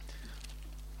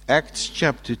Acts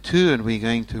chapter 2, and we're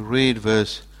going to read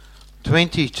verse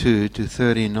 22 to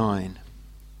 39.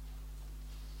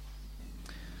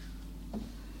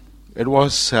 It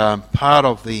was part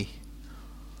of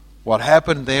what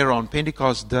happened there on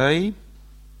Pentecost Day,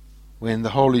 when the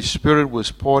Holy Spirit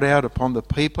was poured out upon the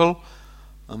people,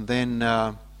 and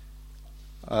then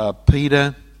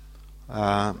Peter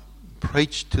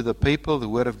preached to the people the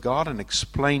Word of God and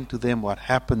explained to them what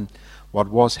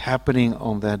was happening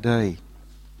on that day.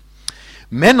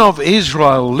 Men of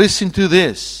Israel, listen to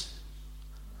this.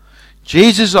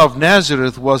 Jesus of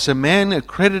Nazareth was a man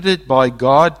accredited by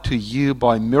God to you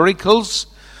by miracles,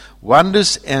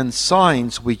 wonders, and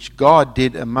signs which God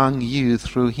did among you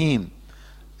through him,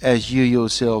 as you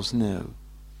yourselves know.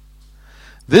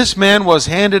 This man was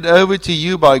handed over to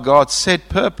you by God's set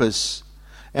purpose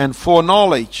and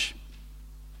foreknowledge,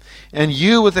 and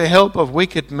you, with the help of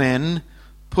wicked men,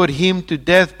 put him to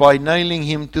death by nailing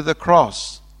him to the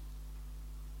cross.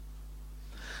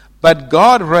 But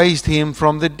God raised him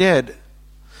from the dead,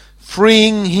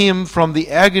 freeing him from the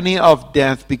agony of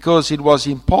death, because it was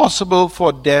impossible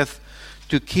for death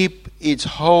to keep its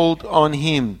hold on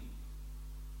him.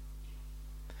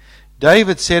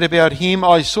 David said about him,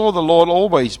 I saw the Lord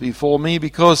always before me,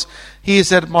 because he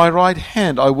is at my right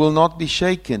hand. I will not be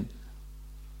shaken.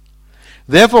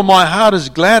 Therefore my heart is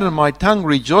glad and my tongue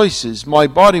rejoices. My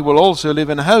body will also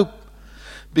live in hope,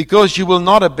 because you will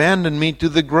not abandon me to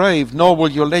the grave, nor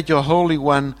will you let your Holy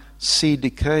One see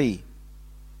decay.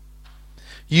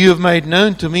 You have made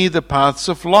known to me the paths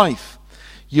of life.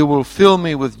 You will fill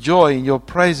me with joy in your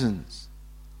presence.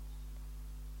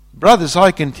 Brothers,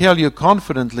 I can tell you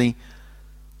confidently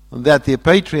that the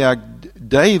patriarch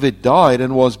David died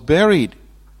and was buried,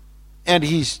 and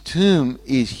his tomb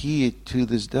is here to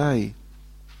this day.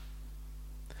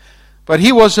 But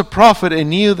he was a prophet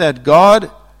and knew that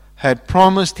God had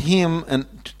promised him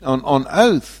on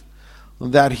oath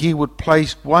that he would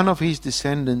place one of his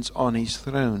descendants on his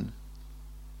throne.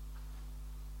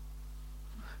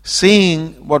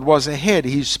 Seeing what was ahead,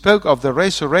 he spoke of the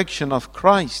resurrection of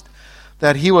Christ,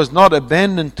 that he was not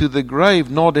abandoned to the grave,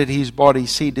 nor did his body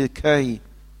see decay.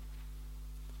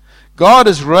 God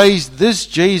has raised this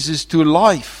Jesus to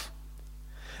life,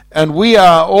 and we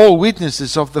are all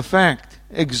witnesses of the fact.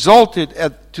 Exalted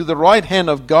to the right hand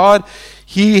of God,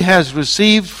 he has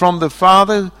received from the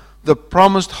Father the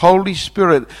promised Holy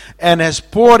Spirit, and has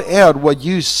poured out what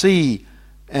you see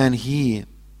and hear.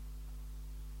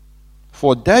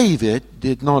 For David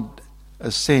did not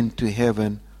ascend to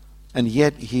heaven, and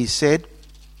yet he said,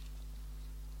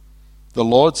 the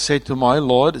Lord said to my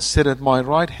Lord, sit at my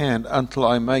right hand until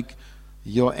I make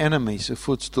your enemies a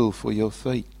footstool for your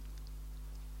feet.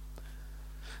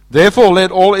 Therefore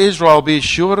let all Israel be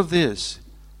assured of this.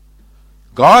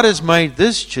 God has made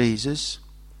this Jesus,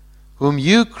 whom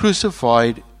you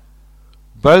crucified,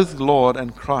 both Lord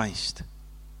and Christ.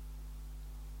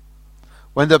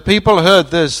 When the people heard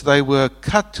this, they were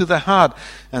cut to the heart,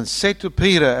 and said to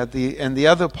Peter and the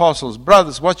other apostles,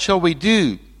 Brothers, what shall we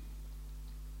do?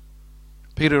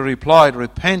 Peter replied,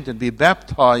 Repent and be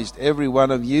baptized, every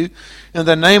one of you, in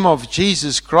the name of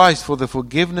Jesus Christ for the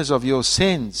forgiveness of your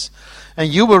sins,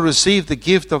 and you will receive the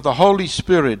gift of the Holy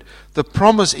Spirit. The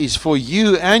promise is for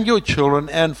you and your children,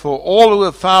 and for all who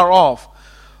are far off,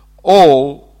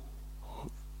 for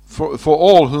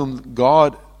all whom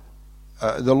God,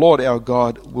 the Lord our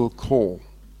God, will call.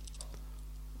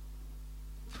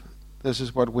 This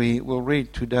is what we will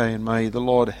read today, and may the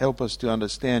Lord help us to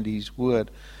understand His word.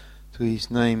 To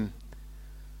His name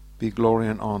be glory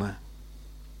and honor.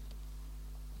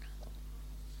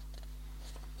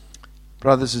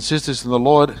 Brothers and sisters in the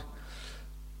Lord,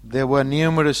 there were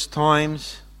numerous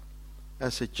times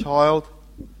as a child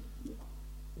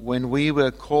when we were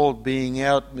called being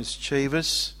out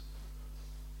mischievous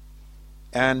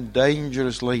and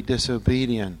dangerously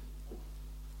disobedient.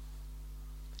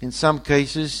 In some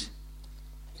cases,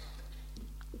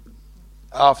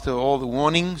 after all the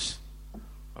warnings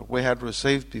we had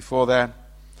received before that,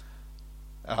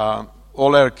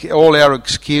 all our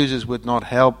excuses would not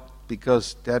help,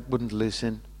 because Dad wouldn't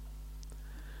listen.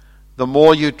 The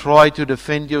more you tried to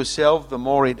defend yourself, the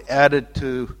more it added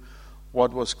to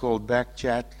what was called back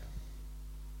chat.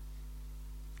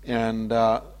 And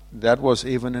that was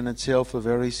even in itself a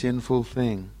very sinful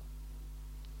thing.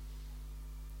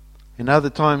 In other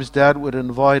times, Dad would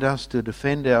invite us to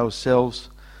defend ourselves,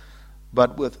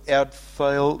 but without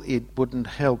fail, it wouldn't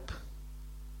help.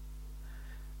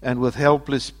 And with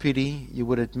helpless pity, you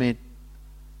would admit,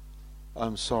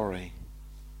 I'm sorry.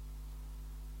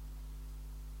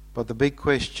 But the big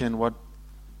question, what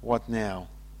what now?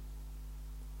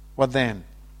 What then?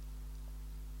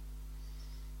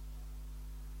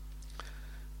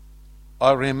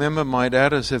 I remember my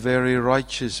dad as a very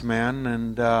righteous man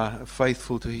and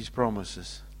faithful to his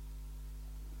promises.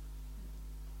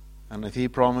 And if he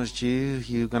promised you,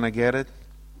 you're going to get it.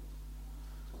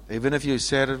 Even if you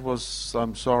said it was,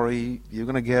 I'm sorry, you're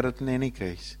going to get it in any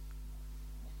case.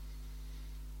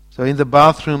 So in the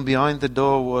bathroom behind the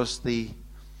door was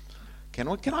can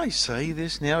I say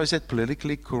this now? Is it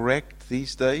politically correct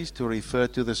these days to refer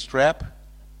to the strap?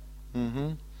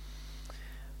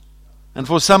 And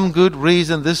for some good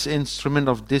reason, this instrument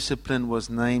of discipline was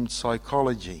named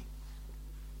psychology.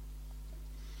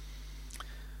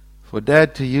 For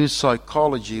Dad to use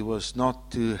psychology was not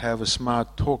to have a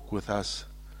smart talk with us.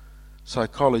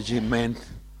 Psychology meant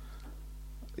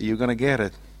you're going to get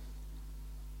it.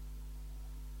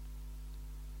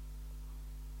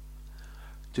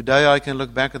 Today I can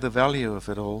look back at the value of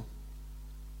it all.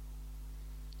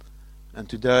 And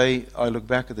today I look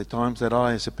back at the times that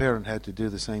I as a parent had to do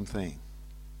the same thing.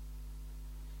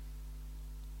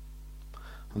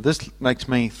 And this makes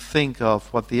me think of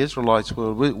what the Israelites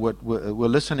were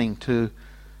listening to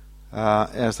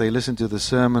as they listened to the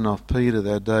sermon of Peter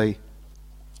that day.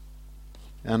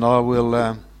 And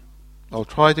I'll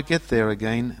try to get there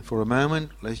again for a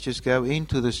moment. Let's just go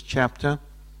into this chapter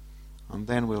and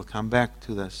then we'll come back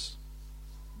to this.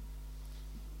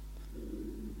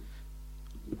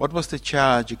 What was the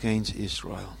charge against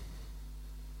Israel?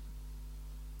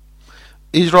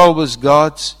 Israel was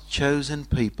God's chosen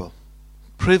people,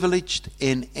 privileged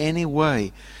in any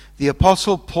way. The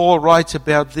Apostle Paul writes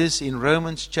about this in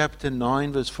Romans chapter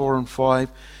 9, verse 4 and 5.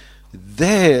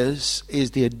 Theirs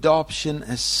is the adoption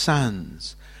as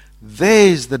sons.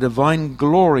 Theirs the divine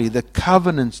glory, the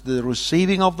covenants, the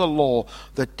receiving of the law,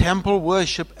 the temple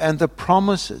worship, and the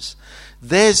promises.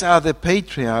 Theirs are the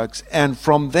patriarchs, and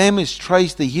from them is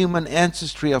traced the human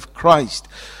ancestry of Christ,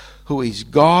 who is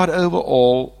God over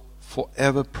all,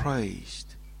 forever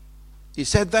praised. He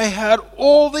said they had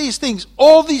all these things,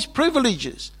 all these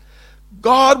privileges.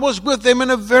 God was with them in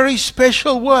a very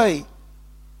special way.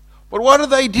 But what did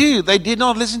they do? They did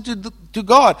not listen to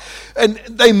God. And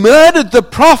they murdered the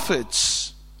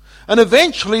prophets. And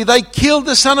eventually they killed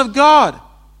the Son of God.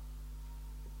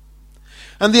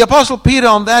 And the Apostle Peter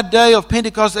on that day of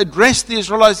Pentecost addressed the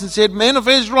Israelites and said, Men of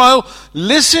Israel,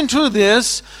 listen to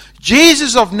this.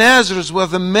 Jesus of Nazareth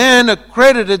was a man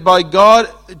accredited by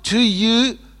God to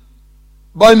you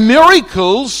by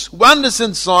miracles, wonders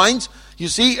and signs. You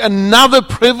see, another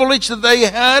privilege that they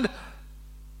had,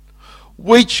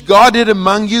 which God did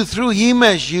among you through him,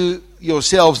 as you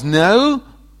yourselves know.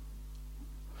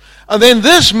 And then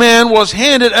this man was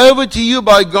handed over to you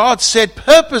by God's set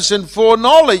purpose and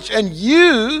foreknowledge. And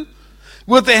you,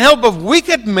 with the help of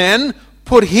wicked men,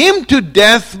 put him to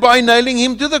death by nailing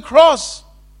him to the cross.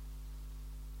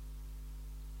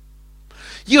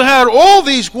 You had all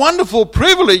these wonderful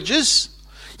privileges.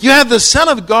 You had the Son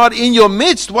of God in your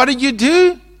midst. What did you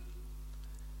do?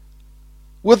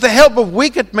 With the help of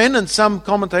wicked men, and some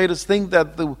commentators think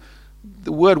that the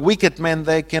word wicked men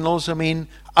there can also mean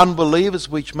unbelievers,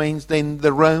 which means then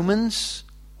the Romans.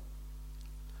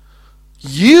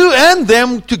 You and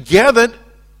them together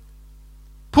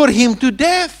put him to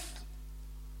death.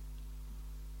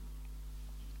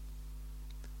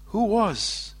 Who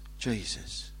was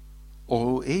Jesus? Or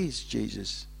who is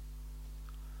Jesus?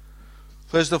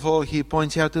 First of all, he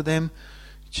points out to them,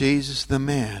 Jesus the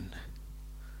man.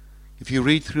 If you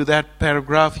read through that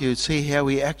paragraph, you'd see how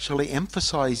he actually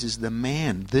emphasizes the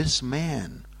man, this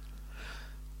man.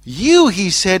 You, he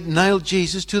said, nailed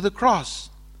Jesus to the cross.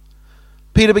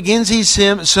 Peter begins his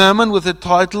sermon with the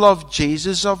title of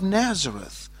Jesus of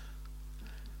Nazareth.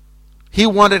 He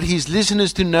wanted his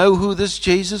listeners to know who this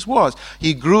Jesus was.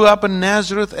 He grew up in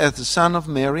Nazareth as the son of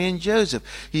Mary and Joseph.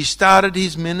 He started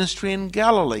his ministry in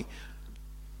Galilee.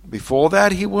 Before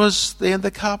that, he was there in the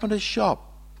carpenter's shop.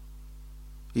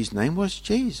 His name was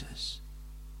Jesus.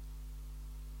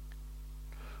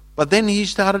 But then he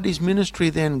started his ministry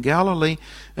there in Galilee,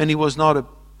 and he was not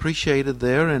appreciated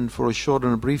there. And for a short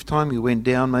and a brief time, he went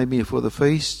down maybe for the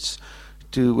feasts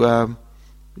to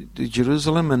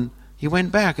Jerusalem, and he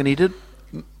went back, and he did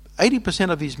 80%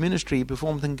 of his ministry he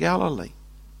performed in Galilee.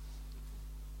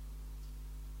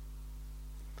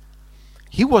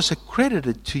 He was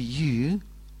accredited to you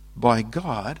by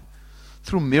God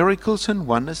through miracles and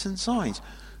wonders and signs.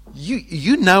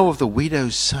 You know of the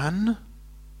widow's son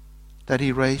that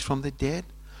he raised from the dead.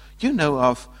 You know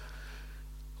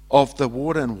of the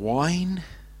water and wine.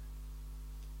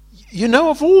 You know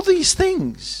of all these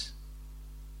things.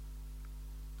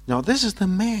 Now this is the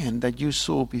man that you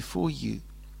saw before you.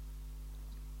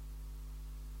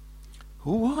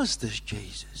 Who was this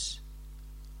Jesus?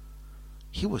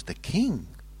 He was the king.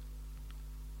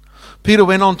 Peter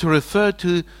went on to refer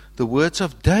to the words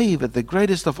of David, the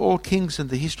greatest of all kings in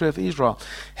the history of Israel.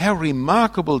 How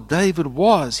remarkable David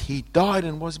was. He died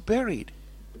and was buried.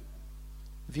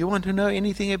 If you want to know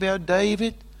anything about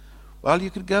David, well,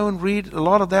 you could go and read a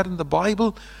lot of that in the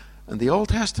Bible and the Old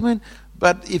Testament.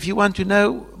 But if you want to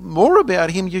know more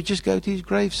about him, you just go to his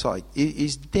gravesite.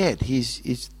 He's dead.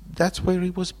 That's where he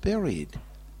was buried.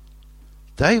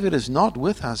 David is not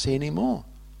with us anymore.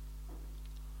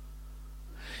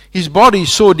 His body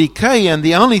saw decay, and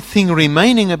the only thing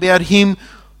remaining about him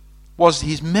was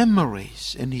his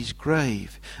memories and his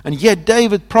grave. And yet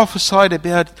David prophesied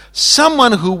about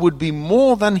someone who would be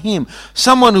more than him,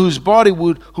 someone whose body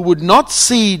who would not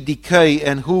see decay,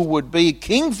 and who would be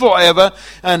king forever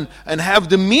and have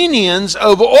dominions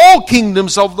over all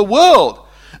kingdoms of the world.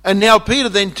 And now Peter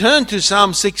then turned to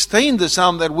Psalm 16, the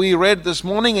psalm that we read this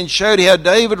morning, and showed how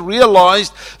David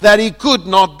realized that he could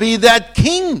not be that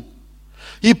king.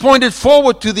 He pointed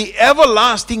forward to the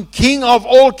everlasting King of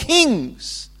all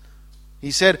kings. He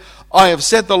said, I have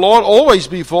set the Lord always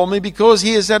before me, because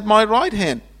he is at my right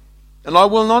hand, and I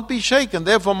will not be shaken.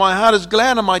 Therefore my heart is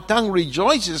glad and my tongue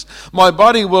rejoices. My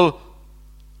body will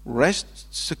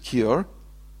rest secure,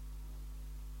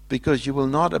 because you will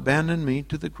not abandon me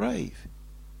to the grave.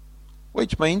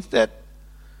 Which means that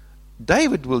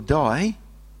David will die,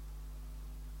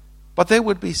 but there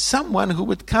would be someone who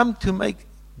would come to make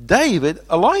David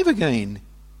alive again.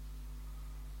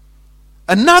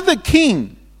 Another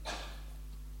king.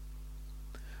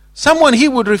 Someone he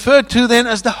would refer to then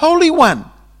as the Holy One.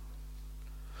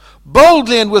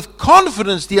 Boldly and with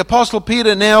confidence, the Apostle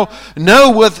Peter now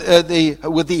with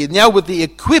the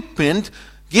equipment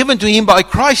given to him by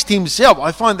Christ himself.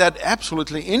 I find that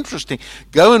absolutely interesting.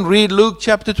 Go and read Luke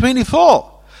chapter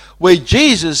 24, where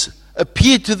Jesus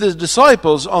appeared to the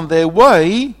disciples on their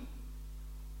way.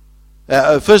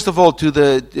 First of all, to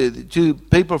the two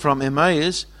people from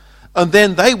Emmaus, and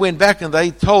then they went back and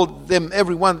they told them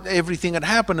everything had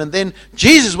happened, and then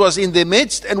Jesus was in their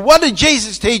midst. And what did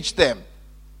Jesus teach them?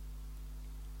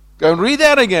 Go and read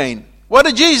that again. What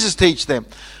did Jesus teach them?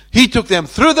 He took them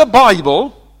through the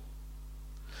Bible,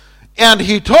 and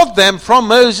he taught them from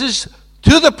Moses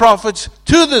to the prophets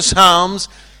to the Psalms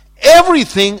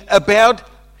everything about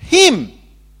him.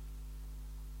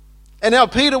 And now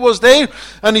Peter was there,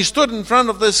 and he stood in front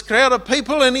of this crowd of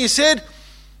people, and he said,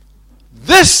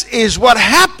 this is what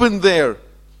happened there.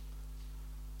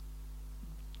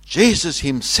 Jesus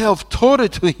himself taught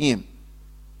it to him.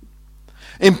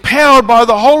 Empowered by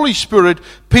the Holy Spirit,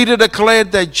 Peter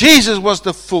declared that Jesus was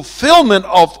the fulfillment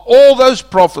of all those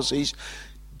prophecies.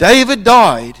 David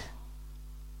died,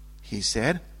 he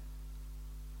said,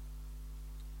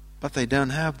 but they don't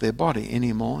have their body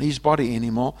anymore, his body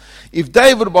anymore. If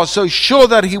David was so sure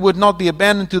that he would not be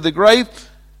abandoned to the grave,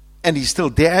 and he's still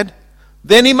dead,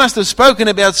 then he must have spoken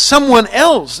about someone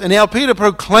else. And now Peter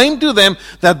proclaimed to them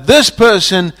that this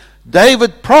person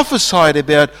David prophesied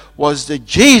about was the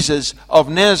Jesus of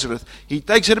Nazareth. He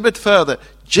takes it a bit further.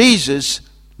 Jesus,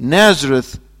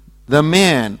 Nazareth, the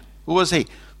man. Who was he?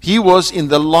 He was in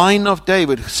the line of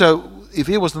David. So if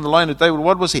he was in the line of David,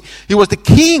 what was he? He was the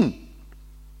king.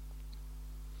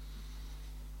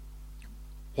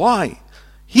 Why?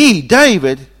 He,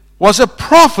 David, was a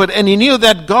prophet, and he knew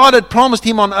that God had promised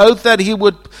him on oath that he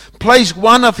would place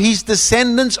one of his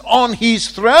descendants on his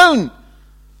throne.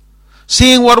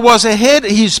 Seeing what was ahead,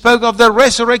 he spoke of the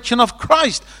resurrection of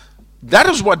Christ. That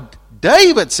is what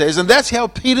David says, and that's how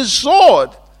Peter saw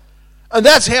it. And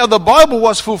that's how the Bible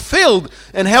was fulfilled,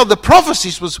 and how the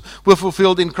prophecies were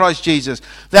fulfilled in Christ Jesus.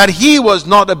 That he was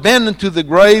not abandoned to the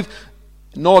grave,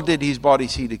 nor did his body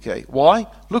see decay. Why?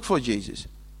 Look for Jesus.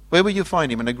 Where will you find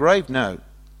him? In a grave? No.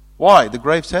 Why? The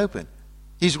grave's open.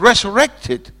 He's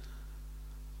resurrected.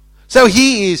 So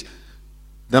he is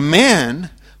the man,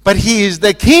 but he is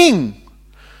the king.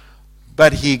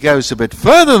 But he goes a bit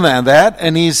further than that,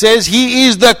 and he says he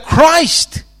is the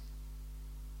Christ.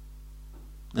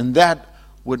 And that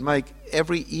would make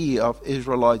every ear of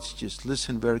Israelites just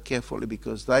listen very carefully,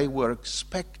 because they were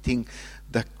expecting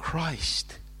the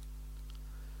Christ.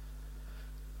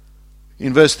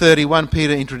 In verse 31,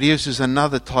 Peter introduces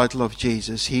another title of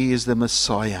Jesus. He is the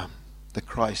Messiah, the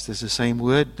Christ. It's the same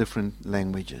word, different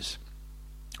languages.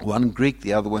 One Greek,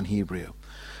 the other one Hebrew.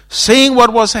 Seeing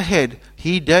what was ahead,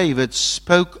 he, David,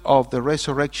 spoke of the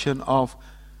resurrection of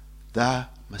the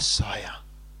Messiah.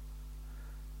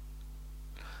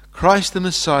 Christ the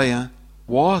Messiah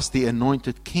was the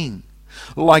anointed king.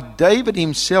 Like David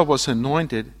himself was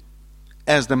anointed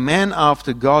as the man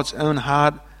after God's own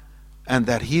heart, and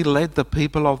that he led the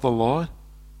people of the Lord,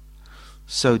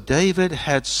 so David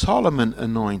had Solomon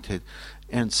anointed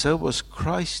And so was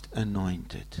Christ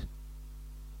anointed.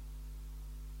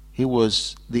 He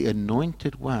was the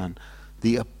anointed one,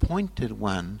 the appointed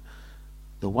one,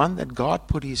 the one that God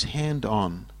put his hand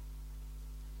on.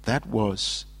 That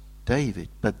was David.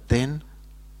 But then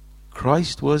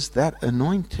Christ was that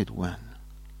anointed one.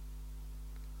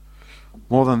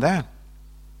 More than that,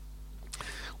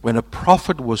 when a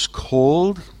prophet was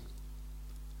called,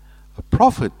 a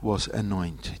prophet was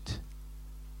anointed.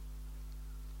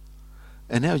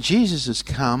 And now Jesus has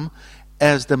come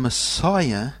as the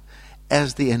Messiah,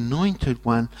 as the anointed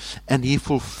one, and he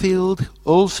fulfilled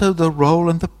also the role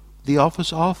and the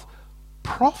office of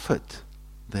prophet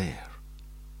there.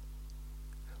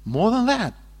 More than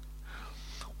that,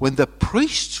 when the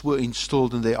priests were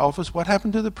installed in their office, what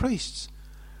happened to the priests?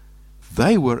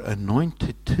 They were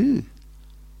anointed too.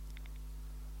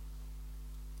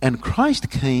 And Christ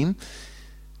came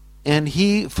and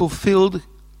he fulfilled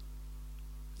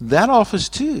that office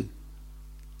too.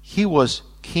 He was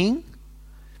king,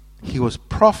 he was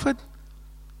prophet,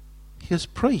 he was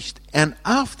priest. And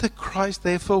after Christ,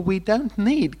 therefore, we don't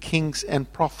need kings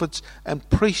and prophets and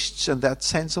priests in that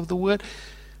sense of the word,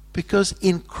 because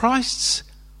in Christ's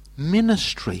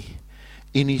ministry,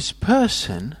 in his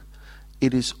person,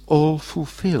 it is all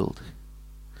fulfilled.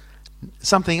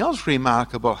 Something else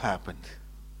remarkable happened.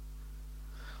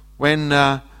 When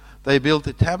they built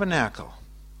the tabernacle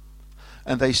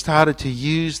and they started to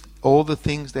use all the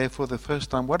things there for the first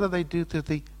time, what do they do to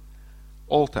the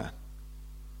altar?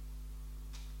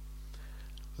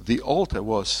 The altar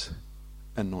was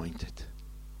anointed.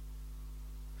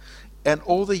 And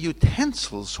all the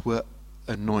utensils were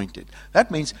anointed.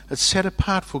 That means it's set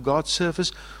apart for God's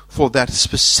service for that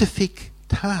specific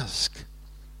task.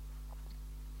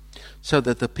 So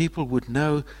that the people would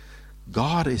know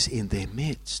God is in their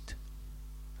midst.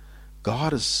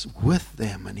 God is with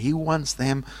them and he wants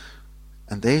them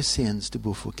and their sins to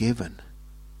be forgiven.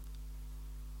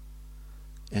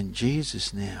 And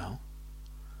Jesus now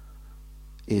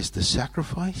is the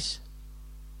sacrifice.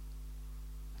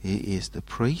 He is the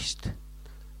priest.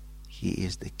 He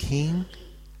is the king.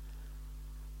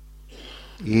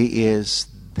 He is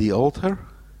the altar.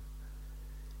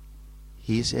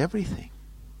 He is everything.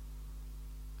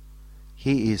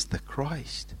 He is the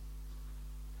Christ.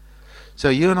 So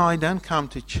you and I don't come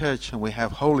to church and we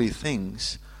have holy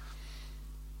things.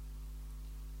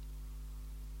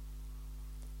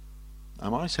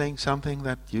 Am I saying something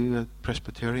that you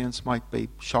Presbyterians might be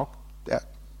shocked at?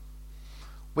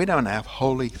 We don't have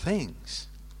holy things.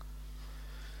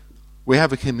 We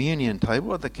have a communion table,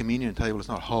 but the communion table is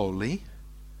not holy.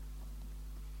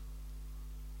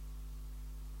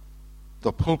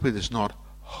 The pulpit is not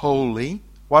holy.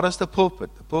 What is the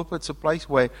pulpit? The pulpit's a place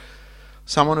where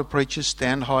someone who preaches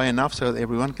stand high enough so that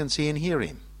everyone can see and hear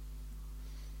him.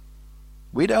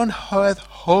 We don't have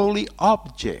holy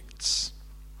objects.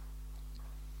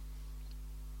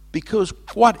 Because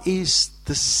what is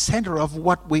the center of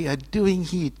what we are doing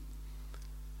here?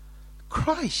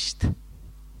 Christ.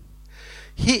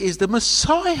 He is the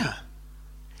Messiah.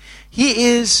 He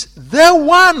is the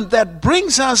one that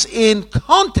brings us in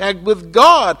contact with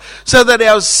God so that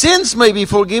our sins may be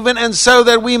forgiven and so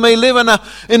that we may live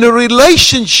in a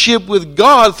relationship with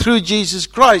God through Jesus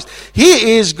Christ.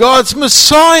 He is God's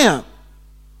Messiah.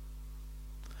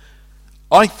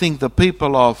 I think the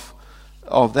people of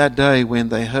that day, when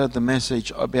they heard the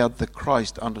message about the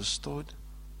Christ, understood.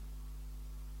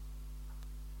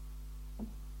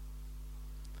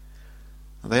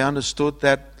 They understood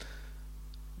that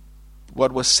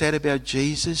what was said about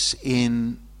Jesus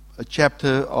in a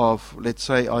chapter of, let's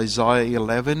say, Isaiah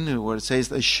 11, where it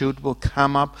says, "A shoot will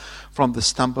come up from the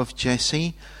stump of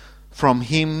Jesse. From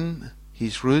him,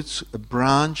 his roots, a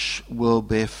branch will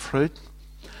bear fruit.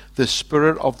 The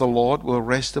Spirit of the Lord will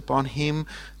rest upon him,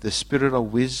 the Spirit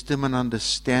of wisdom and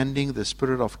understanding, the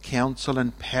Spirit of counsel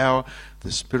and power,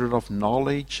 the Spirit of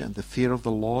knowledge and the fear of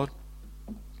the Lord.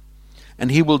 And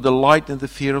he will delight in the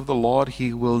fear of the Lord.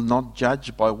 He will not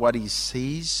judge by what he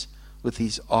sees with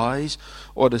his eyes,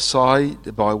 or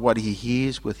decide by what he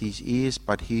hears with his ears,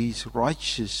 but with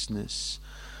righteousness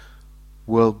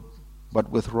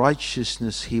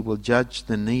he will judge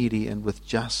the needy, and with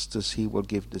justice he will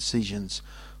give decisions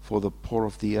for the poor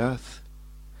of the earth.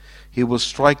 He will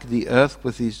strike the earth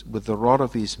with the rod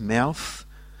of his mouth,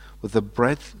 with the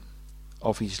breath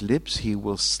of his lips he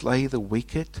will slay the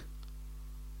wicked.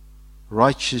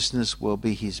 Righteousness will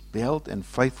be his belt, and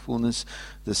faithfulness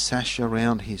the sash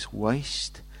around his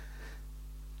waist.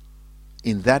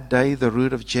 In that day the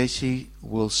root of Jesse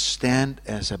will stand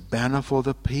as a banner for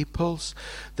the peoples.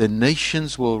 The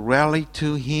nations will rally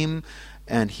to him,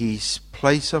 and his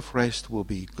place of rest will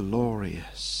be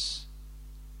glorious.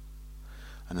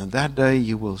 And in that day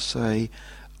you will say,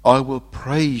 I will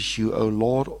praise you, O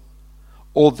Lord.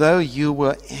 Although you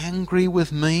were angry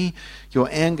with me, your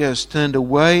anger has turned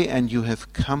away and you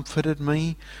have comforted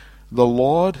me. The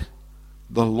Lord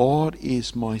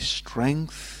is my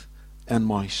strength and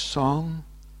my song.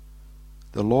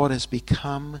 The Lord has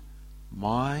become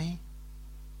my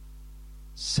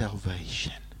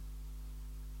salvation.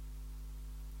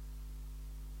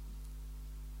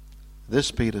 This,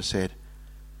 Peter said,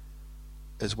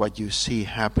 is what you see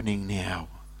happening now.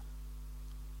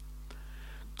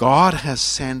 God has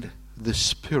sent the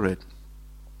Spirit.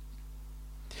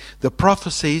 The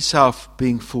prophecies are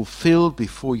being fulfilled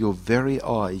before your very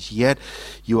eyes, yet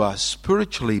you are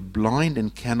spiritually blind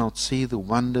and cannot see the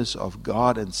wonders of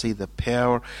God and see the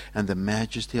power and the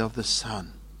majesty of the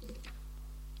Son.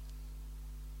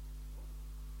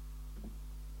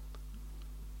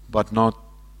 But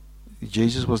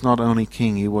Jesus was not only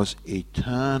King, He was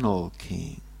eternal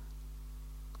King.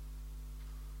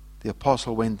 The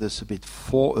apostle went this a bit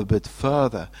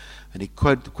further, and he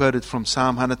quoted from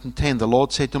Psalm 110. The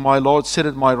Lord said to my Lord, sit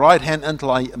at my right hand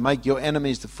until I make your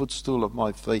enemies the footstool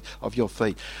of your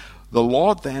feet. The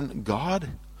Lord then, God,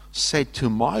 said to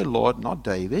my Lord, not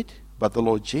David, but the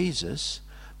Lord Jesus,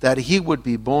 that He would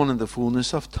be born in the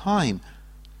fullness of time,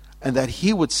 and that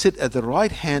He would sit at the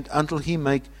right hand until He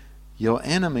make your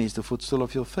enemies the footstool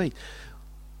of your feet.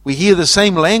 We hear the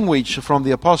same language from the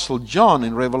Apostle John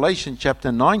in Revelation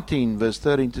chapter 19, verse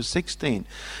 13 to 16.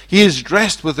 He is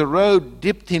dressed with a robe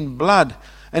dipped in blood,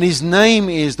 and His name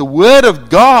is the Word of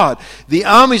God. The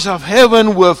armies of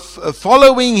heaven were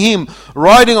following Him,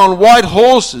 riding on white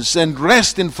horses and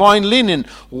dressed in fine linen,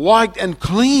 white and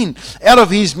clean. Out of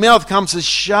His mouth comes a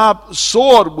sharp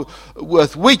sword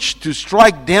with which to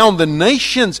strike down the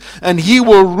nations, and He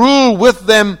will rule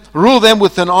them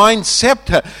with an iron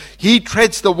scepter. He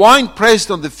treads the winepress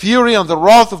on the fury, on the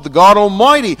wrath of the God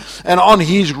Almighty. And on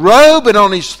His robe and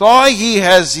on His thigh He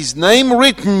has His name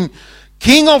written,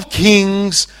 King of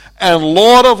Kings and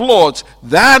Lord of Lords.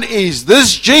 That is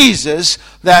this Jesus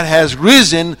that has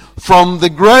risen from the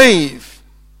grave.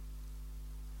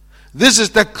 This is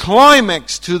the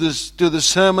climax to the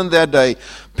sermon that day.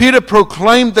 Peter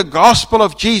proclaimed the gospel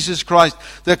of Jesus Christ,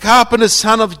 the carpenter's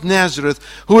son of Nazareth,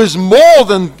 who is more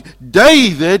than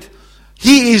David.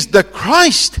 He is the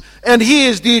Christ, and He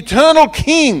is the eternal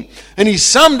King. And he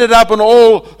summed it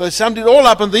all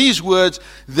up in these words: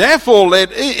 therefore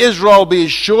let Israel be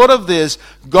assured of this,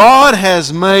 God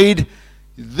has made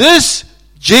this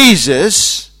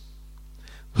Jesus,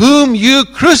 whom you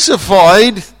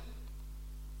crucified,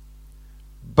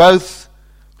 both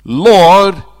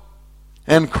Lord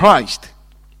and Christ.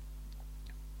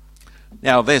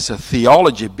 Now, there's a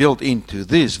theology built into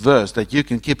this verse that you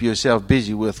can keep yourself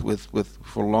busy with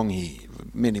for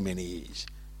many years.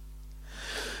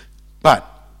 But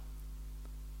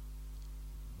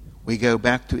we go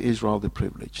back to Israel the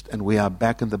privileged, and we are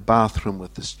back in the bathroom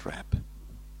with the strap.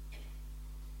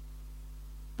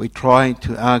 We try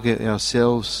to argue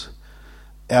ourselves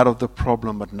out of the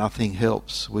problem, but nothing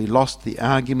helps. We lost the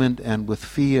argument, and with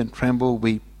fear and tremble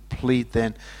we plead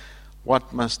then,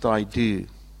 what must I do?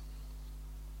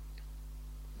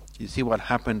 You see, what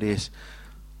happened is,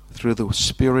 through the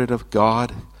Spirit of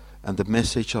God and the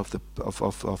message of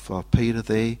Peter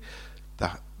there,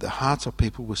 the hearts of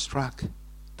people were struck.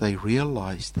 They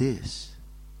realized this.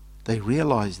 They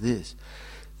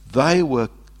were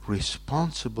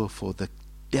responsible for the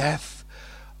death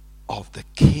of the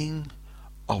King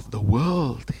of the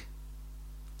world.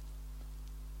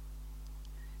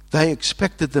 They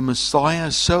expected the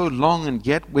Messiah so long, and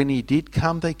yet when He did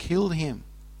come, they killed Him.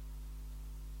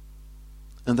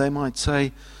 And they might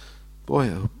say,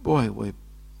 boy,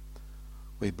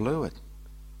 we blew it.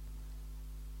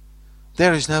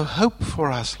 There is no hope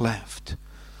for us left.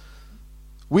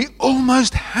 We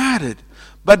almost had it,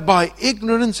 but by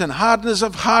ignorance and hardness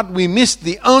of heart, we missed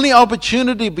the only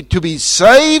opportunity to be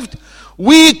saved.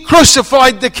 We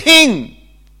crucified the King.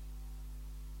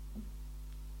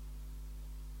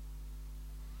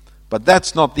 But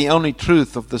that's not the only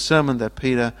truth of the sermon that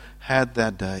Peter had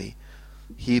that day.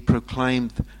 He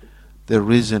proclaimed the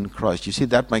risen Christ. You see,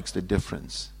 that makes the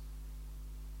difference.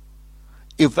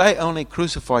 If they only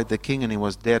crucified the King and He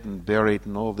was dead and buried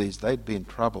and all these, they'd be in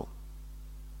trouble.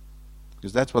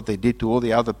 Because that's what they did to all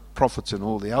the other prophets and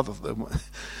all the other.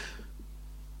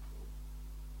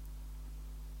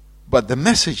 But the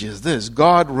message is this: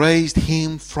 God raised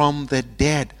Him from the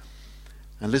dead.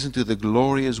 And listen to the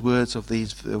glorious words of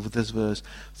this verse.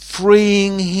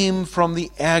 Freeing Him from the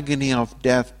agony of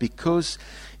death, because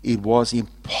it was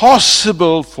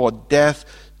impossible for death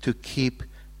to keep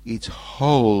its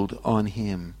hold on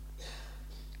him.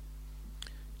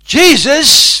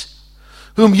 Jesus,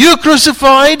 whom you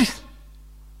crucified,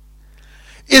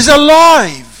 is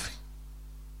alive.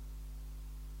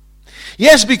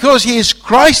 Yes, because he is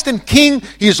Christ and King,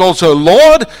 he is also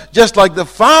Lord, just like the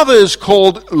Father is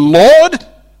called Lord.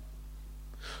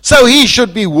 So he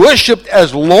should be worshipped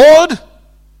as Lord.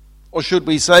 Or should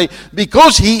we say,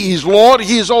 because he is Lord,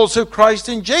 he is also Christ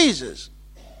in Jesus.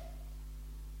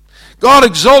 God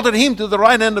exalted him to the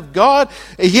right hand of God.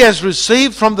 He has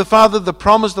received from the Father the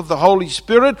promise of the Holy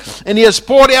Spirit, and he has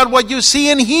poured out what you see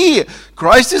and hear.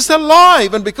 Christ is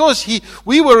alive, and because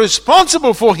we were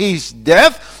responsible for his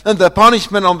death and the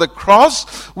punishment on the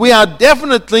cross, we are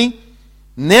definitely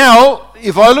now,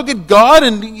 if I look at God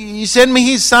and he sent me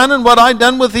his son, and what I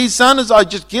done with his son is I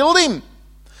just killed him,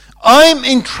 I'm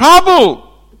in trouble.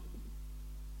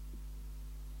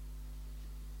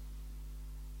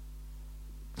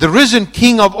 The risen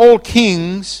King of all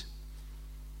kings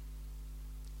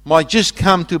might just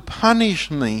come to punish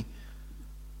me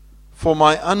for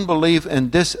my unbelief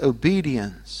and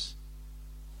disobedience.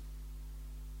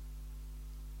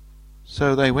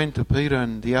 So they went to Peter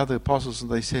and the other apostles and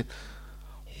they said,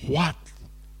 "What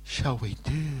shall we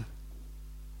do?"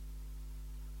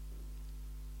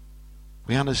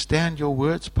 We understand your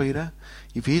words, Peter.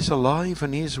 If he's alive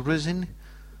and he's risen,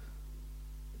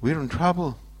 we're in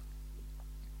trouble.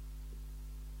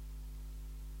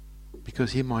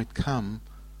 Because he might come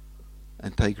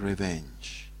and take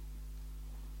revenge.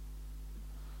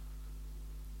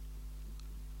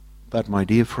 But my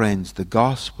dear friends, the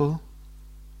gospel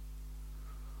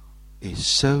is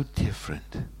so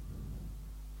different.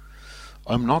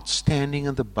 I'm not standing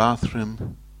in the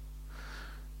bathroom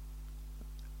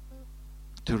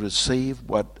to receive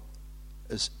what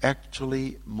is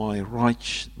actually my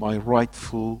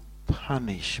rightful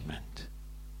punishment.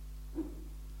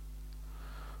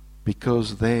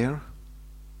 Because there,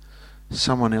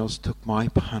 someone else took my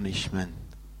punishment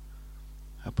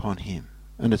upon him.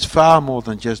 And it's far more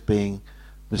than just being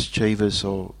mischievous,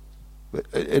 or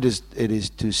it is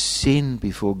to sin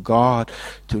before God,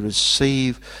 to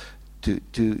receive, to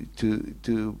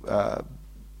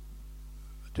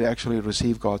actually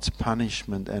receive God's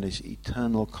punishment and his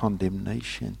eternal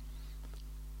condemnation.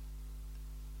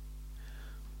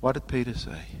 What did Peter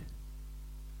say?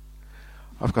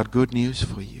 I've got good news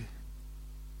for you.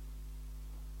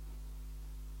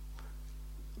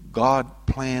 God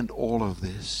planned all of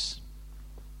this.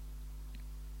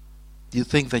 Do you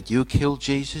think that you killed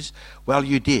Jesus? Well,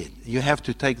 you did. You have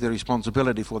to take the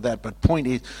responsibility for that. But point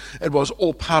is, it was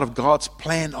all part of God's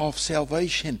plan of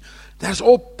salvation. That's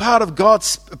all part of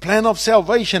God's plan of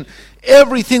salvation.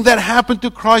 Everything that happened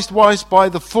to Christ was by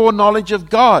the foreknowledge of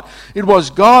God. It was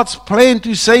God's plan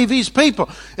to save his people.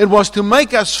 It was to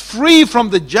make us free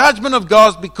from the judgment of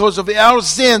God because of our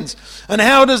sins. And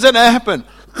how does that happen?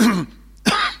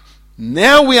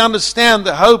 Now we understand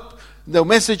the hope, the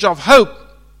message of hope.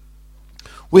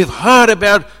 We've heard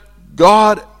about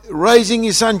God raising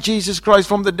his son Jesus Christ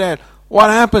from the dead. What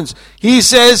happens? He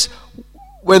says,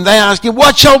 when they ask him,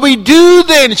 what shall we do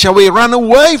then? Shall we run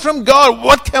away from God?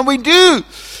 What can we do?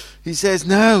 He says,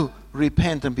 no,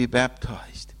 repent and be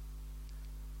baptized.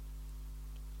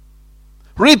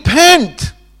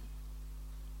 Repent,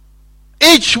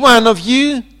 each one of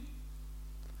you,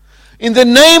 in the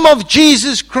name of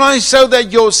Jesus Christ, so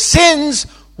that your sins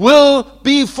will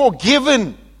be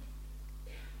forgiven.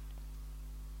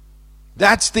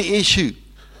 That's the issue.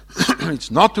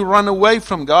 It's not to run away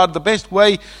from God. The best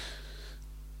way,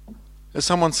 as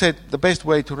someone said, the best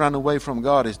way to run away from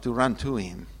God is to run to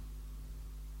him.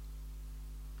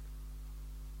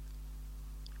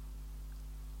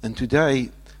 And today,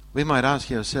 we might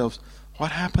ask ourselves,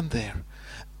 what happened there?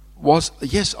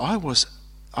 Yes, I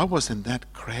was in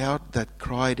that crowd that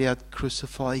cried out,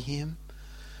 crucify him.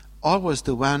 I was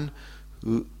the one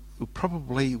who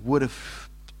probably would have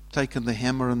taken the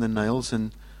hammer and the nails,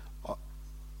 and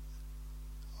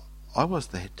I was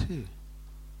there too.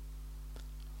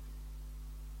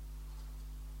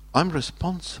 I'm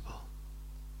responsible.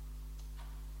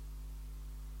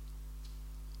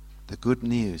 The good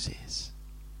news is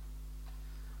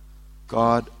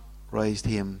God raised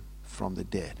him from the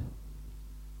dead.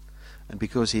 And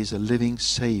because he's a living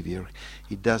Savior,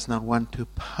 he does not want to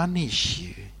punish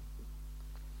you.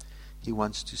 He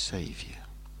wants to save you.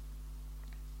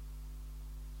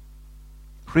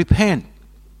 Repent.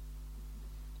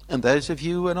 And those of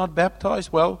you who are not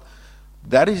baptized, well,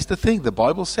 that is the thing. The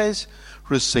Bible says,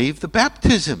 receive the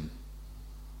baptism.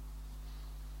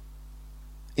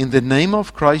 in the name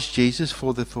of Christ Jesus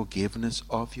for the forgiveness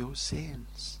of your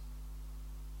sins.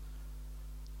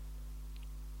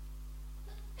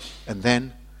 And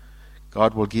then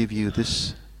God will give you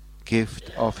this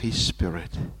gift of His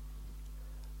Spirit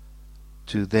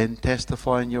to then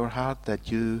testify in your heart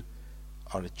that you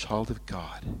are a child of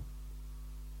God.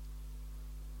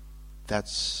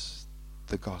 That's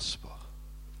the gospel.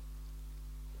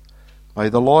 May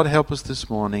the Lord help us this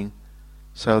morning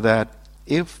so that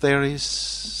if there is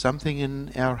something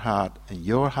in our heart, in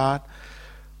your heart,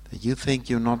 that you think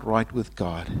you're not right with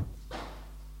God,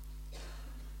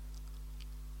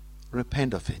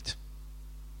 repent of it.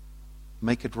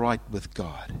 Make it right with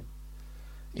God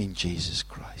in Jesus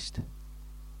Christ.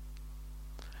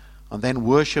 And then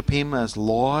worship Him as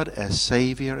Lord, as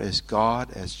Savior, as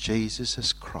God, as Jesus,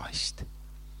 as Christ.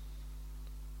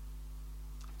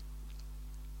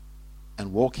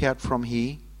 And walk out from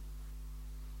here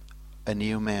a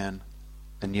new man,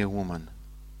 a new woman.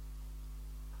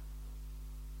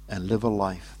 And live a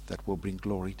life that will bring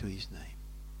glory to His name.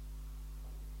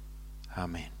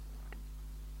 Amen.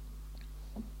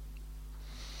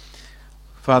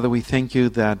 Father, we thank You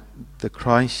that the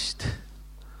Christ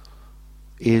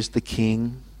is the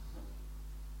King,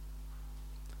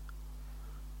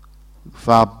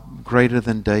 far greater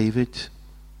than David.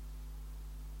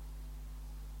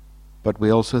 But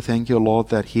we also thank You, Lord,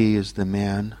 that He is the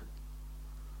man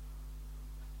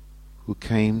who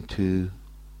came to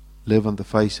live on the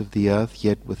face of the earth,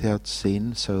 yet without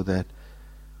sin, so that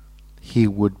He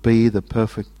would be the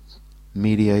perfect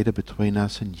mediator between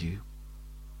us and You.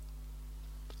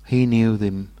 He knew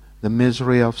the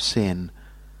misery of sin,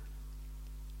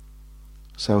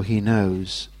 so He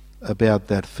knows about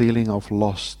that feeling of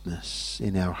lostness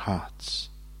in our hearts.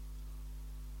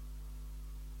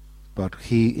 But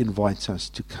He invites us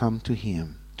to come to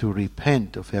Him, to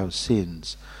repent of our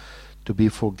sins, to be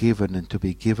forgiven and to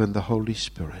be given the Holy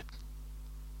Spirit.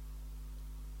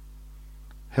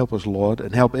 Help us, Lord,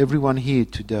 and help everyone here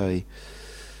today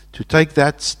to take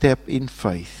that step in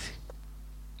faith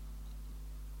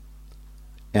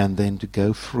and then to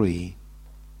go free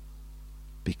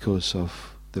because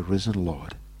of the risen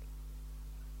Lord.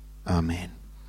 Amen.